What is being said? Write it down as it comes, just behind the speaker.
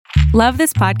Love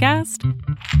this podcast?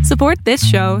 Support this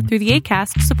show through the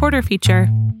Acast supporter feature.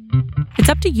 It's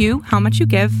up to you how much you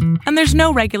give, and there's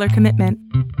no regular commitment.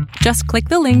 Just click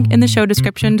the link in the show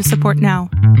description to support now.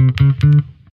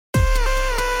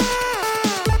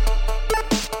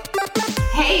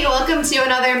 Hey, welcome to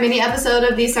another mini episode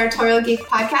of the Sartorial Geek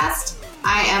Podcast.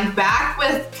 I am back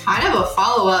with kind of a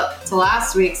follow-up to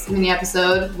last week's mini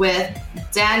episode with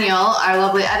Daniel, our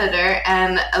lovely editor,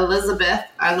 and Elizabeth,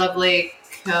 our lovely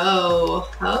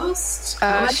co-host.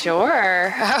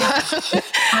 Sure.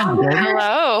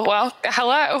 Hello. Well,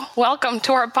 hello. Welcome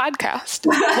to our podcast.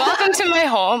 Welcome to my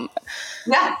home.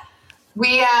 Yeah.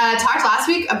 We talked last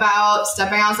week about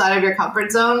stepping outside of your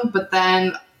comfort zone, but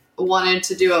then wanted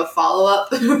to do a follow-up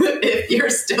if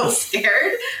you're still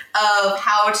scared of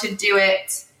how to do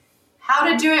it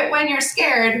when you're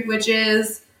scared, which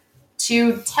is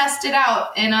to test it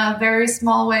out in a very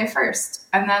small way first.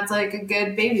 And that's like a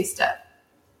good baby step.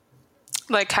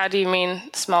 Like, how do you mean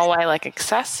small way? Like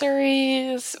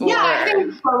accessories? Or? Yeah, I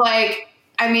think so. Like,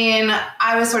 I mean,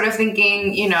 I was sort of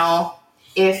thinking, I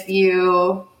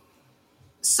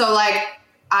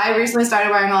recently started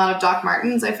wearing a lot of Doc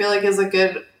Martens. I feel like is a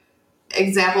good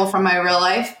example from my real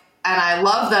life, and I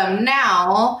love them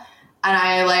now. And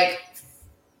I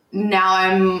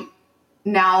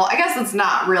guess it's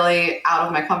not really out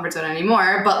of my comfort zone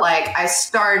anymore, but like I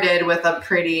started with a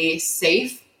pretty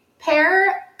safe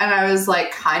pair, and I was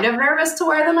like kind of nervous to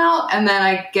wear them out, and then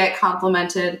I get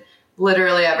complimented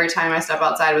literally every time I step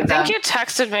outside with them. I think you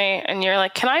texted me and you're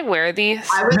like, can I wear these?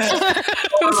 I was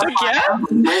like, yeah.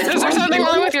 Is there something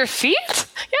wrong with your feet?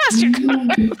 Yes, you could.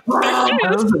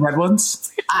 Are those the red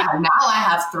ones? Now I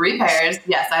have 3 pairs.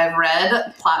 Yes, I have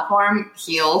red platform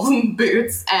heel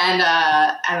boots, and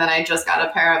then I just got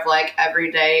a pair of like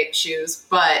everyday shoes.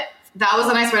 But that was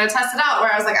a nice way to test it out,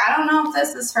 where I was like, I don't know if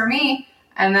this is for me.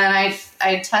 And then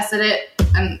I tested it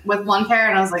and with one pair,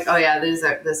 and I was like, oh yeah,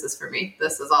 this is for me.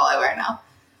 This is all I wear now.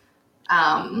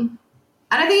 And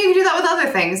I think you can do that with other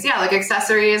things. Yeah, like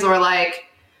accessories, or like,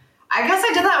 I guess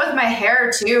I did that with my hair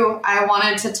too. I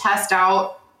wanted to test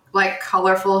out like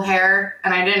colorful hair,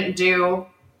 and I didn't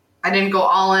go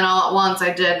all in all at once.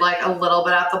 I did like a little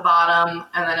bit at the bottom,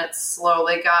 and then it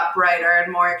slowly got brighter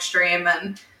and more extreme.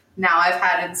 And now I've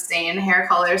had insane hair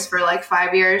colors for like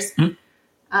 5 years.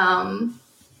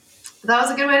 That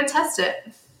was a good way to test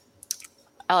it.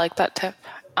 I like that tip.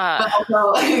 But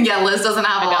also, Liz doesn't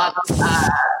have a lot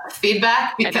of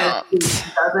feedback because she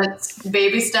doesn't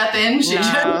baby step in. She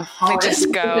I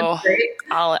just go.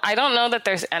 I don't know that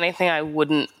there's anything I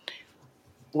wouldn't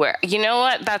wear. You know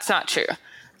what? That's not true.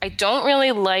 I don't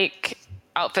really like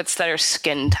outfits that are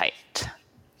skin tight.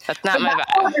 That's not my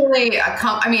vibe. Really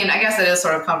I guess it is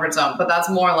sort of comfort zone, but that's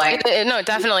more like... No, it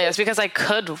definitely is, because I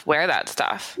could wear that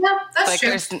stuff. Yeah, that's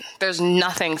true. There's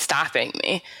nothing stopping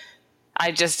me.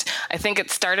 I think it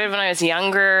started when I was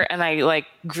younger, and I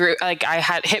grew, I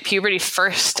had hit puberty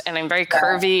first, and I'm very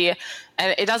curvy,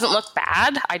 and it doesn't look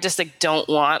bad. I just don't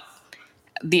want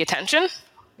the attention.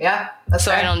 Yeah, that's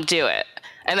so fair. I don't do it.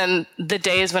 And then the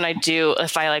days when I do,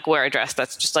 if I wear a dress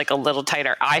that's just a little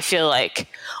tighter, I feel like,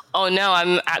 oh no,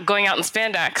 I'm going out in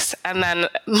spandex, and then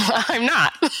I'm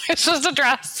not. It's just a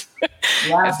dress.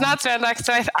 Yeah. It's not spandex.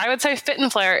 So I would say fit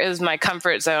and flare is my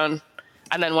comfort zone,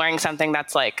 and then wearing something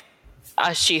that's like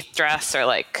a sheath dress or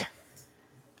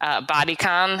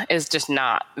bodycon is just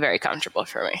not very comfortable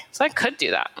for me. So I could do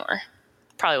that more.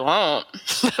 Probably won't.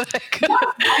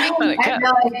 I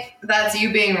feel like that's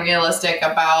you being realistic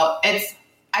about it.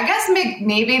 I guess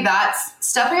maybe that's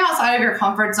stepping outside of your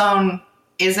comfort zone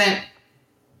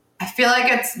I feel like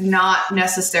it's not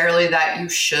necessarily that you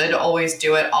should always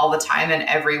do it all the time in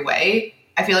every way.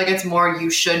 I feel like it's more you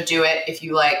should do it if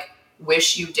you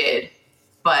wish you did,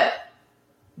 but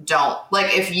don't.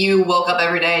 Like if you woke up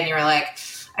every day and you were like,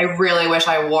 I really wish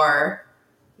I wore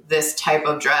this type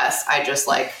of dress. I just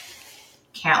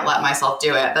can't let myself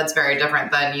do it. That's very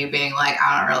different than you being like,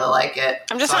 I don't really like it.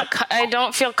 I'm just I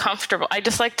don't feel comfortable. I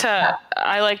just like to,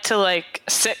 I like to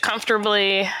sit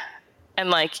comfortably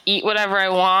and eat whatever I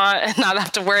want and not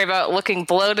have to worry about looking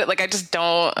bloated. I just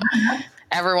don't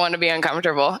ever want to be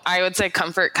uncomfortable. I would say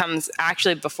comfort comes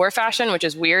actually before fashion, which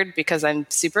is weird because I'm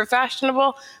super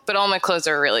fashionable, but all my clothes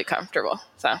are really comfortable.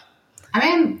 So,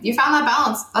 you found that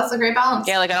balance. That's a great balance.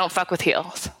 Yeah. I don't fuck with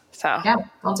heels. So yeah,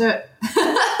 don't do it.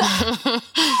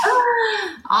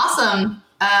 Awesome.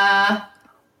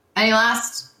 Any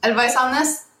last advice on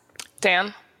this?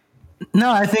 Dan?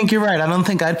 No, I think you're right. I don't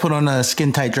think I'd put on a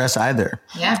skin tight dress either.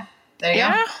 Yeah. There you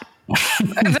go.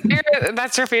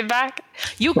 That's your feedback?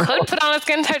 You could put on a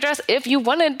skin tight dress if you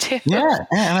wanted to. Yeah,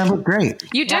 and I look great.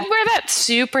 You did wear that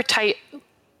super tight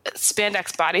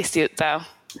spandex bodysuit though.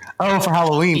 Oh, for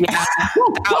Halloween. Yeah.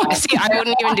 See, I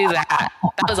wouldn't even do that.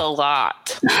 That was a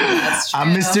lot. That's true.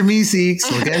 I'm Mr.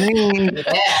 Meeseeks. Look at me.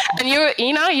 Yeah.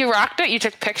 And you rocked it. You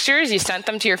took pictures. You sent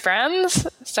them to your friends.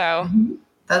 So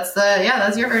That's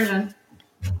your version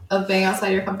of being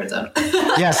outside your comfort zone.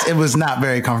 Yes, it was not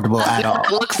very comfortable at all.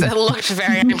 it looked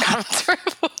very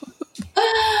uncomfortable.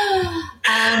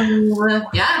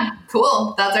 Yeah,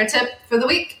 cool. That's our tip for the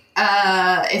week.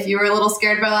 If you were a little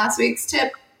scared by last week's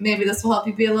tip, maybe this will help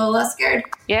you be a little less scared.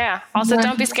 Yeah. Also,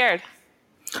 don't be scared.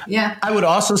 Yeah. I would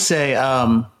also say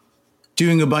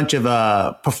doing a bunch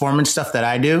of performance stuff that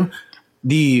I do,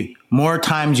 the more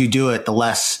times you do it, the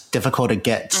less difficult it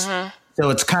gets. Mm-hmm. So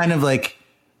it's kind of like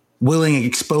willing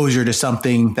exposure to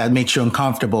something that makes you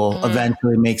uncomfortable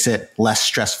eventually makes it less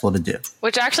stressful to do.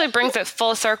 Which actually brings it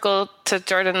full circle to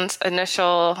Jordan's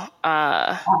initial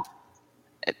Doc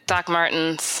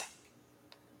Martens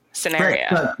scenario.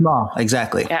 Right, small,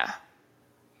 exactly. Yeah.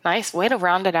 Nice. Way to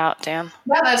round it out, Dan.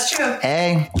 Yeah, that's true.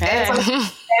 Hey. It's like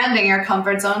expanding your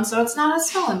comfort zone so it's not as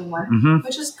small anymore,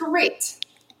 which is great.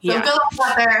 So good luck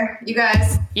out there, you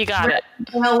guys. You got it.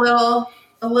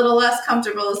 A little less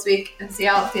comfortable this week and see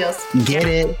how it feels. Get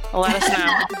it. Let us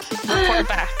know. Report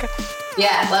back.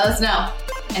 Yeah, let us know.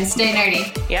 And stay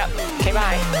nerdy. Yep. Okay,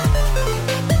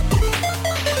 bye.